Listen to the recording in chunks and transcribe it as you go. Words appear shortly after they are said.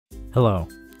Hello,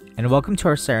 and welcome to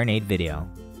our Cerenade video.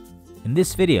 In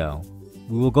this video,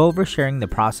 we will go over sharing the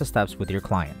process steps with your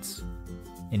clients.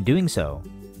 In doing so,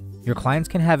 your clients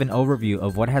can have an overview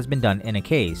of what has been done in a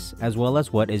case as well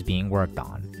as what is being worked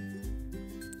on.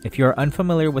 If you are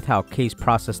unfamiliar with how case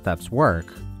process steps work,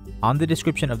 on the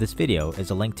description of this video is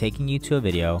a link taking you to a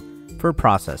video for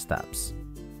process steps.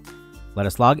 Let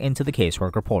us log into the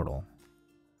caseworker portal.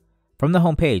 From the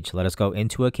home page, let us go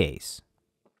into a case.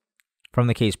 From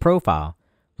the case profile,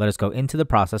 let us go into the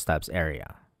process steps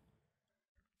area.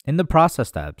 In the process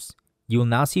steps, you will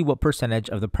now see what percentage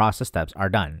of the process steps are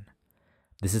done.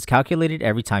 This is calculated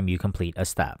every time you complete a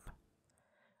step.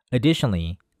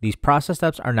 Additionally, these process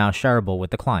steps are now shareable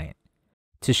with the client.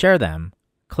 To share them,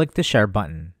 click the Share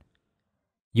button.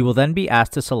 You will then be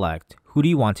asked to select who do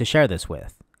you want to share this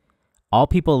with. All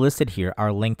people listed here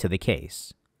are linked to the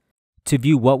case. To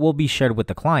view what will be shared with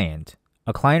the client,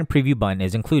 a client preview button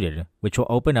is included, which will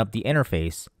open up the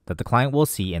interface that the client will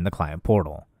see in the client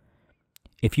portal.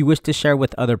 If you wish to share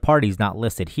with other parties not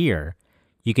listed here,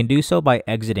 you can do so by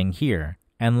exiting here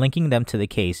and linking them to the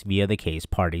case via the Case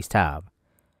Parties tab.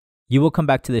 You will come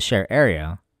back to the Share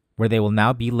area, where they will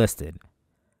now be listed.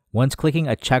 Once clicking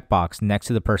a checkbox next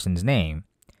to the person's name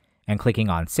and clicking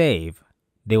on Save,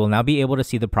 they will now be able to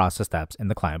see the process steps in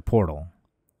the client portal.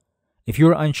 If you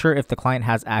are unsure if the client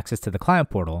has access to the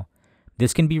client portal,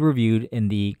 this can be reviewed in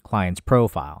the client's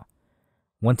profile.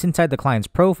 Once inside the client's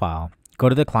profile, go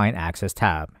to the Client Access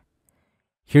tab.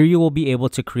 Here you will be able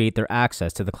to create their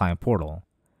access to the client portal.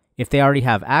 If they already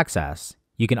have access,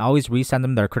 you can always resend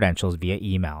them their credentials via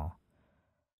email.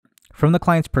 From the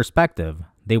client's perspective,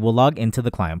 they will log into the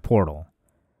client portal.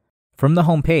 From the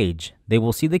home page, they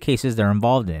will see the cases they're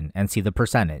involved in and see the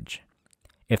percentage.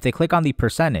 If they click on the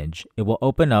percentage, it will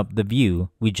open up the view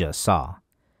we just saw.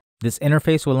 This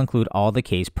interface will include all the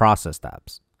case process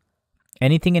steps.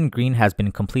 Anything in green has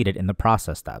been completed in the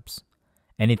process steps.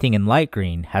 Anything in light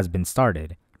green has been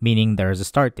started, meaning there is a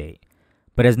start date,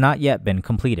 but has not yet been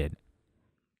completed.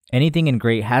 Anything in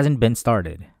gray hasn't been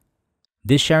started.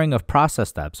 This sharing of process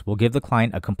steps will give the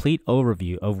client a complete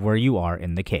overview of where you are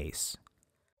in the case.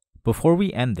 Before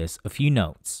we end this, a few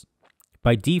notes.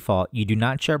 By default, you do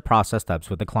not share process steps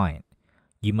with the client.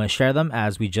 You must share them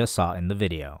as we just saw in the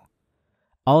video.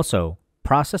 Also,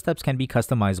 process steps can be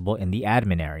customizable in the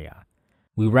admin area.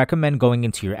 We recommend going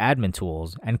into your admin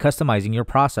tools and customizing your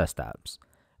process steps,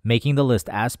 making the list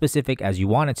as specific as you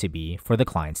want it to be for the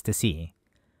clients to see.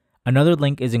 Another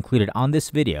link is included on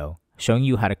this video showing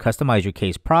you how to customize your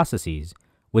case processes,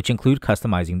 which include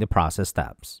customizing the process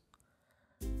steps.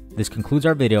 This concludes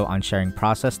our video on sharing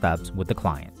process steps with the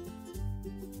client.